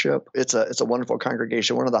entrepreneurship. It's a wonderful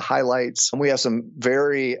congregation. One of the highlights, and we have some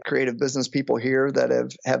very creative business people here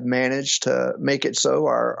that have managed to make it so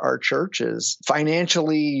our church is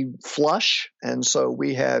financially flush. And so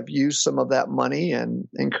we have used some of that money in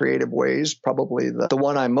creative ways. Probably the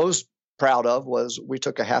one I'm most proud of was we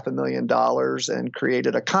took $500,000 and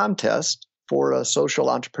created a contest for social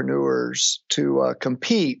entrepreneurs to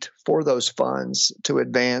compete for those funds to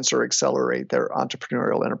advance or accelerate their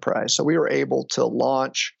entrepreneurial enterprise. So we were able to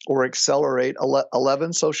launch or accelerate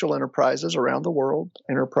 11 social enterprises around the world,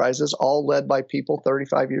 enterprises all led by people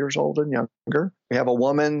 35 years old and younger. We have a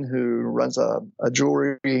woman who runs a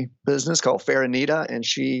jewelry business called Farinita, and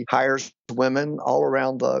she hires women all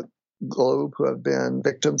around the globe who have been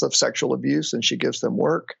victims of sexual abuse, and she gives them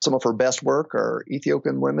work. Some of her best work are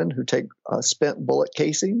Ethiopian women who take spent bullet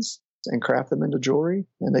casings and craft them into jewelry,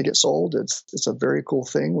 and they get sold. It's a very cool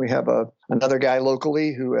thing. We have another guy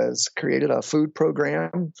locally who has created a food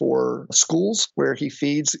program for schools where he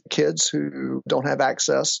feeds kids who don't have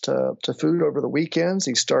access to food over the weekends.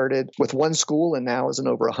 He started with one school and now is in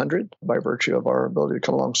over 100 by virtue of our ability to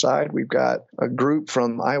come alongside. We've got a group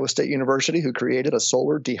from Iowa State University who created a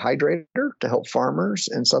solar dehydrator to help farmers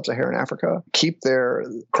in sub-Saharan Africa keep their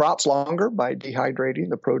crops longer by dehydrating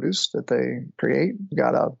the produce that they create. We've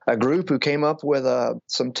got a group who came up with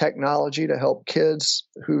some technology to help kids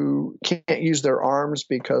who can't use their arms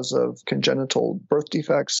because of congenital birth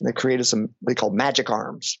defects. And they created some they call magic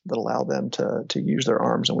arms that allow them to use their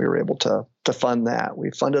arms, and we were able to fund that.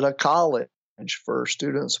 We funded a college for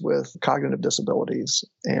students with cognitive disabilities,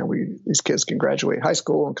 and these kids can graduate high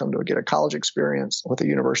school and come to get a college experience with a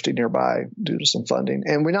university nearby due to some funding.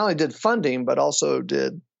 And we not only did funding, but also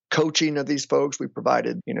did coaching of these folks. We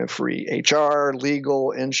provided, free HR,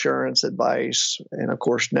 legal, insurance advice, and of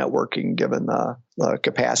course, networking, given the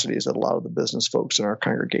capacities that a lot of the business folks in our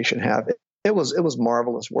congregation have. It was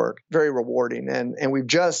marvelous work, very rewarding. And we've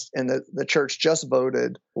the church just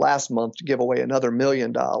voted last month to give away another $1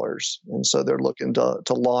 million. And so they're looking to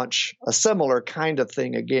launch a similar kind of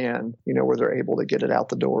thing again, where they're able to get it out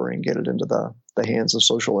the door and get it into the hands of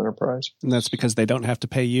social enterprise. And that's because they don't have to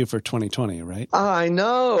pay you for 2020, right? I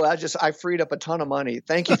know. I freed up a ton of money.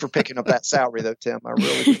 Thank you for picking up that salary, though, Tim. I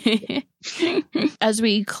really As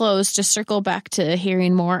we close, just circle back to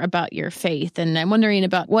hearing more about your faith. And I'm wondering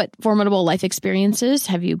about what formidable life experiences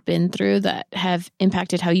have you been through that have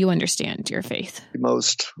impacted how you understand your faith?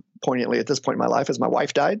 Most poignantly at this point in my life is my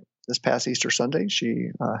wife died this past Easter Sunday. She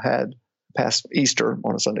had past Easter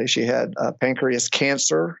on a Sunday. She had pancreas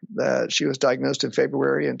cancer that she was diagnosed in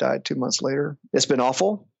February and died 2 months later. It's been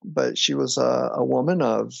awful, but she was a woman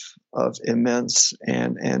of immense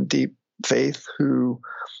and deep faith who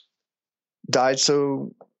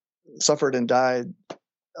suffered and died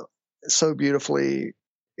so beautifully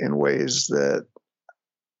in ways that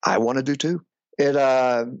I want to do too.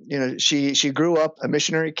 She grew up a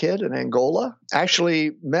missionary kid in Angola.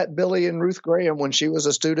 Actually met Billy and Ruth Graham when she was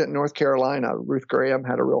a student in North Carolina. Ruth Graham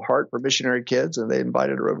had a real heart for missionary kids, and they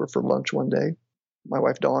invited her over for lunch one day. My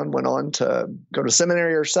wife, Dawn, went on to go to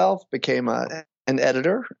seminary herself, became an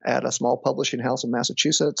editor at a small publishing house in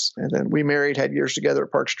Massachusetts. And then we married, had years together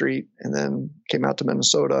at Park Street, and then came out to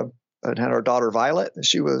Minnesota and had our daughter, Violet.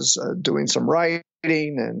 She was doing some writing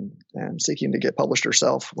and seeking to get published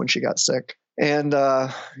herself when she got sick. And,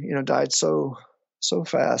 died so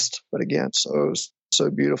fast, but again, so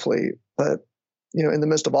beautifully. But, in the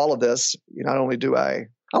midst of all of this, not only do I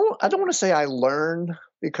don't want to say I learned,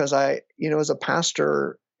 because as a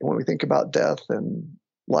pastor, when we think about death and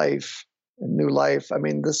life and new life, I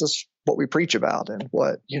mean, this is what we preach about and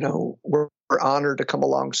what, we're honored to come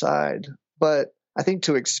alongside. But I think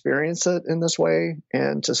to experience it in this way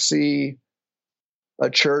and to see a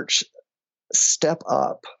church step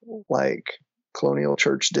up like Colonial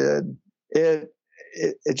Church did, it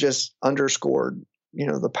just underscored,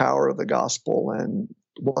 the power of the gospel and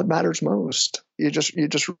what matters most. You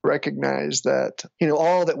just recognize that,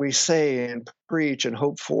 all that we say and preach and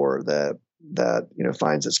hope for that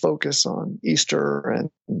finds its focus on Easter,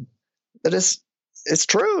 and that it's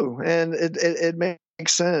true, and it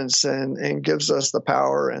makes sense and gives us the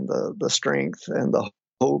power and the strength and the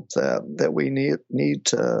hope that we need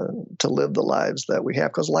to live the lives that we have,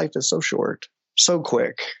 because life is so short, so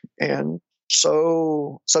quick, and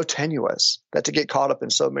so tenuous, that to get caught up in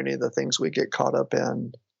so many of the things we get caught up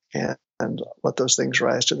in and let those things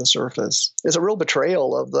rise to the surface is a real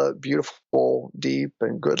betrayal of the beautiful, deep,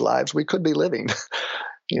 and good lives we could be living,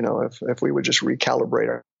 if we would just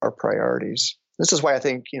recalibrate our priorities. This is why I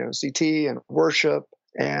think, CT and worship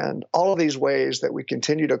and all of these ways that we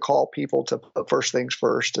continue to call people to put first things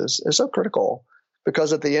first is so critical,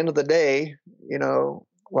 because at the end of the day,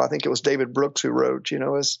 I think it was David Brooks who wrote,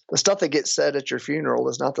 is the stuff that gets said at your funeral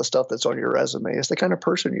is not the stuff that's on your resume. It's the kind of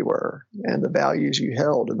person you were and the values you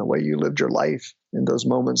held and the way you lived your life in those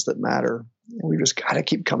moments that matter. And we just got to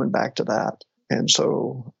keep coming back to that. And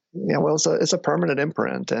so, it's a permanent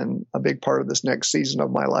imprint, and a big part of this next season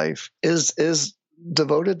of my life is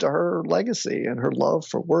devoted to her legacy and her love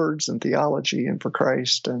for words and theology and for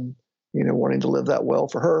Christ, and, wanting to live that well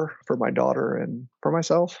for her, for my daughter, and for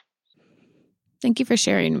myself. Thank you for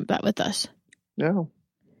sharing that with us. Yeah.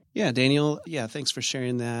 Yeah, Daniel. Yeah, thanks for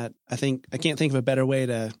sharing that. I can't think of a better way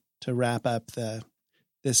to wrap up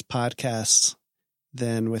this podcast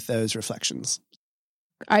than with those reflections.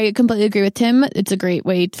 I completely agree with Tim. It's a great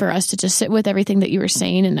way for us to just sit with everything that you were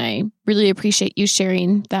saying. And I really appreciate you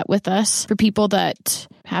sharing that with us. For people that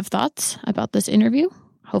have thoughts about this interview,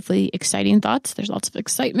 hopefully exciting thoughts. There's lots of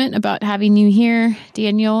excitement about having you here,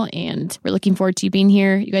 Daniel, and we're looking forward to you being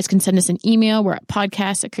here. You guys can send us an email. We're at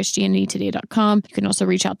podcast@christianitytoday.com. You can also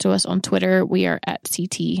reach out to us on Twitter. We are at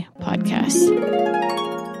CT Podcast.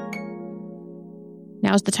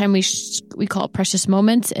 Now is the time we call Precious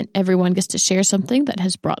Moments, and everyone gets to share something that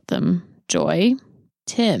has brought them joy.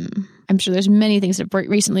 Tim, I'm sure there's many things that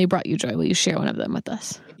recently brought you joy. Will you share one of them with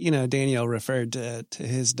us? Daniel referred to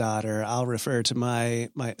his daughter. I'll refer to my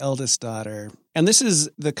eldest daughter. And this is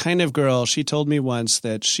the kind of girl, she told me once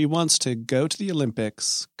that she wants to go to the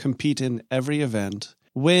Olympics, compete in every event,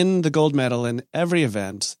 win the gold medal in every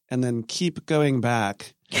event, and then keep going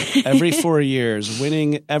back every 4 years,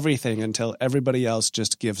 winning everything until everybody else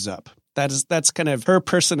just gives up. That's kind of her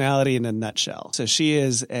personality in a nutshell. So she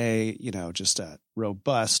is just a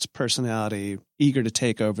robust personality, eager to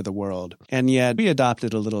take over the world. And yet we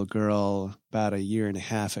adopted a little girl about 1.5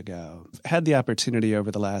 years ago. Had the opportunity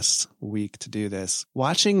over the last week to do this,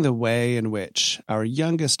 watching the way in which our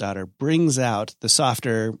youngest daughter brings out the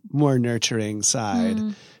softer, more nurturing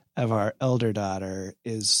side of our elder daughter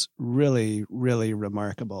is really, really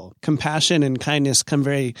remarkable. Compassion and kindness come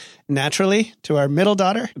very naturally to our middle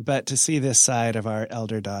daughter, but to see this side of our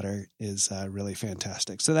elder daughter is really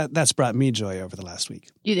fantastic. So that's brought me joy over the last week.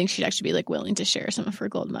 You think she'd actually be willing to share some of her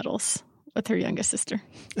gold medals with her youngest sister?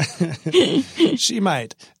 She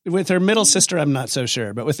might. With her middle sister, I'm not so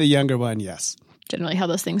sure, but with the younger one, yes. Generally how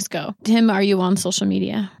those things go. Tim, are you on social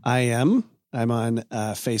media? I am. I'm on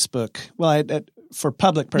Facebook. Well, for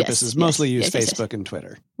public purposes, mostly use Facebook and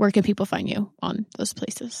Twitter. Where can people find you on those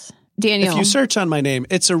places? Daniel. If you search on my name,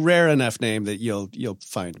 it's a rare enough name that you'll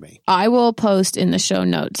find me. I will post in the show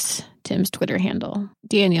notes Tim's Twitter handle.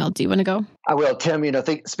 Daniel, do you want to go? I will. Tim,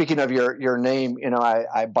 speaking of your name,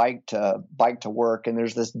 I bike to work, and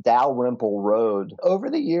there's this Dalrymple Road. Over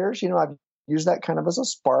the years, I've used that kind of as a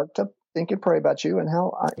spark to think and pray about you, and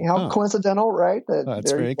how coincidental, right? That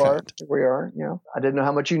there you are, here we are. I didn't know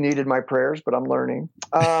how much you needed my prayers, but I'm learning.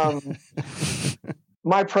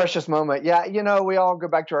 My precious moment, we all go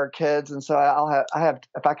back to our kids, and so I have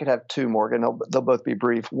if I could have two, Morgan, they'll both be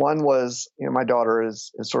brief. One was, my daughter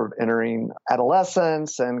is sort of entering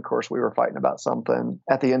adolescence, and of course we were fighting about something.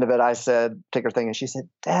 At the end of it, I said, take her thing, and she said,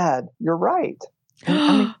 "Dad, you're right."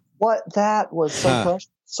 And, that was so precious.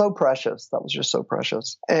 So precious. That was just so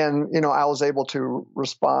precious. And, I was able to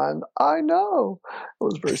respond, "I know." It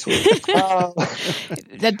was very sweet.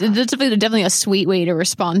 That's definitely a sweet way to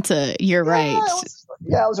respond to "you're right."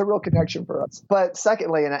 It was a real connection for us. But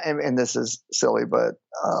secondly, and this is silly, but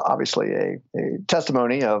obviously a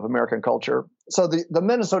testimony of American culture. So the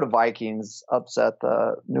Minnesota Vikings upset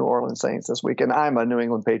the New Orleans Saints this week. And I'm a New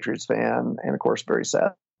England Patriots fan, and of course, very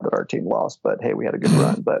sad that our team lost, but hey, we had a good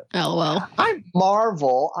run. But LOL.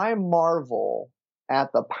 I marvel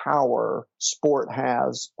at the power sport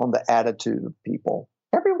has on the attitude of people.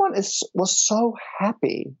 Everyone was so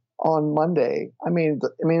happy on Monday. I mean,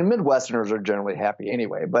 Midwesterners are generally happy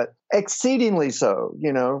anyway, but exceedingly so,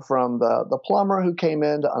 from the plumber who came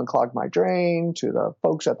in to unclog my drain, to the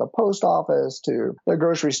folks at the post office, to the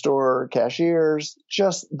grocery store cashiers.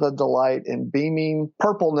 Just the delight and beaming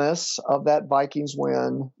purpleness of that Vikings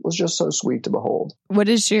win was just so sweet to behold. What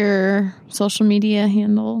is your social media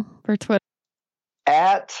handle for Twitter?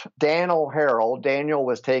 At Daniel Harrell. Daniel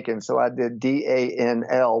was taken, so I did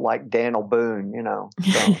DANL like Daniel Boone,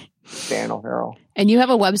 So Daniel Harrell. And you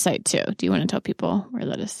have a website too. Do you want to tell people where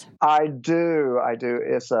that is? I do.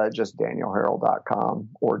 It's just DanielHarrell.com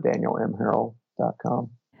or DanielMHarrell.com.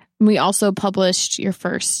 We also published your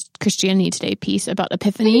first Christianity Today piece about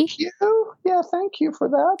Epiphany. Thank you. Yeah, thank you for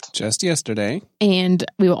that. Just yesterday. And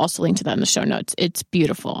we will also link to that in the show notes. It's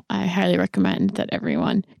beautiful. I highly recommend that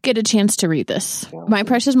everyone get a chance to read this. Yeah. My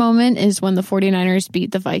precious moment is when the 49ers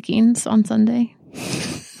beat the Vikings on Sunday.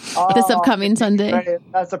 This upcoming Sunday.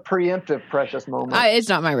 That's a preemptive precious moment. It's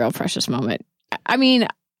not my real precious moment. I mean,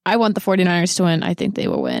 I want the 49ers to win. I think they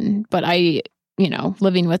will win. But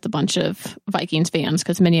living with a bunch of Vikings fans,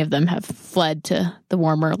 because many of them have fled to the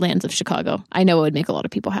warmer lands of Chicago, I know it would make a lot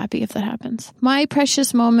of people happy if that happens. My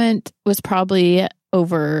precious moment was probably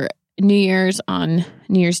over New Year's on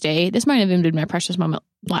New Year's Day. This might have even been my precious moment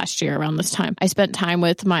last year around this time. I spent time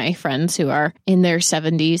with my friends who are in their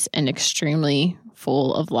 70s and extremely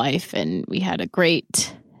full of life. And we had a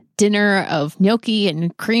great dinner of gnocchi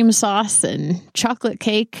and cream sauce and chocolate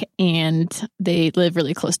cake. And they live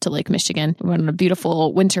really close to Lake Michigan. We went on a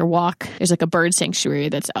beautiful winter walk. There's like a bird sanctuary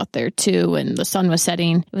that's out there too. And the sun was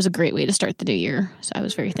setting. It was a great way to start the new year. So I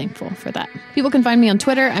was very thankful for that. People can find me on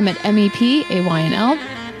Twitter. I'm at MEPAYNL.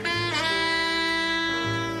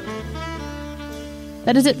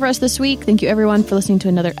 That is it for us this week. Thank you, everyone, for listening to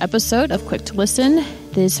another episode of Quick to Listen.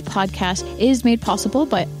 This podcast is made possible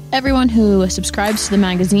by everyone who subscribes to the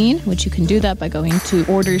magazine, which you can do that by going to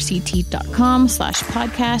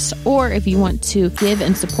orderct.com/podcast. Or if you want to give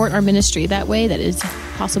and support our ministry that way, that is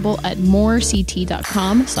possible at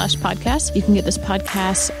morect.com/podcast. You can get this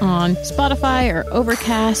podcast on Spotify or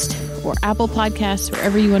Overcast or Apple Podcasts,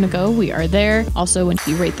 wherever you want to go. We are there. Also, when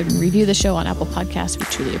you rate and review the show on Apple Podcasts, we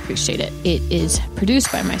truly appreciate it. It is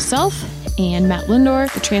produced by myself and Matt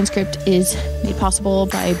Lindor. The transcript is made possible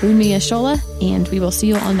by Bunmi Ashola, and we will see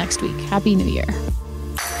you all next week. Happy New Year.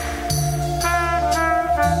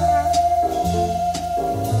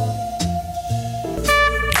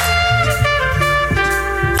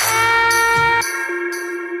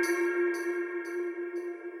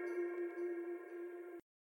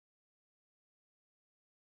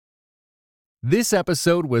 This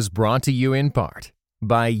episode was brought to you in part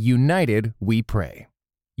by United We Pray.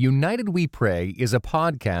 United We Pray is a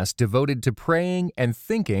podcast devoted to praying and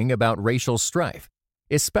thinking about racial strife,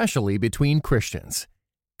 especially between Christians.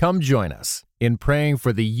 Come join us in praying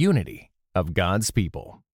for the unity of God's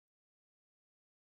people.